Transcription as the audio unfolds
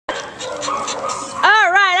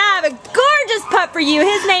for you.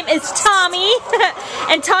 His name is Tommy,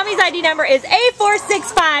 and Tommy's ID number is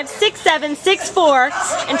A4656764,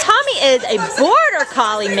 and Tommy is a Border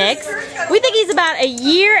Collie mix. We think he's about a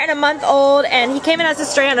year and a month old, and he came in as a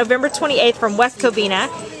stray on November 28th from West Covina.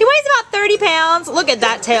 He weighs about 30 pounds. Look at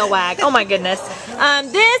that tail wag. Oh my goodness.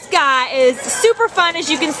 This guy is super fun, as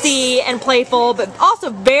you can see, and playful, but also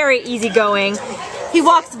very easygoing. He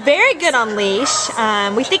walks very good on leash.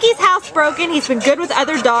 We think he's housebroken. He's been good with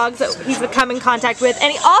other dogs that he's come in contact with,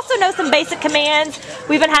 and he also knows some basic commands.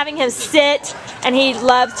 We've been having him sit, and he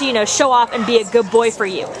loves to, you know, show off and be a good boy for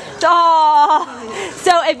you. Aww.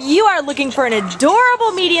 So if you are looking for an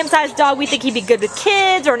adorable medium-sized dog, we think he'd be good with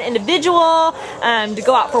kids or an individual to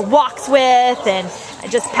go out for walks with and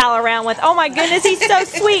just pal around with. Oh my goodness, he's so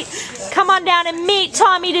sweet. Come on down and meet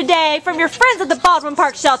Tommy today from your friends at the Baldwin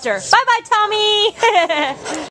Park Shelter. Bye-bye, Tommy.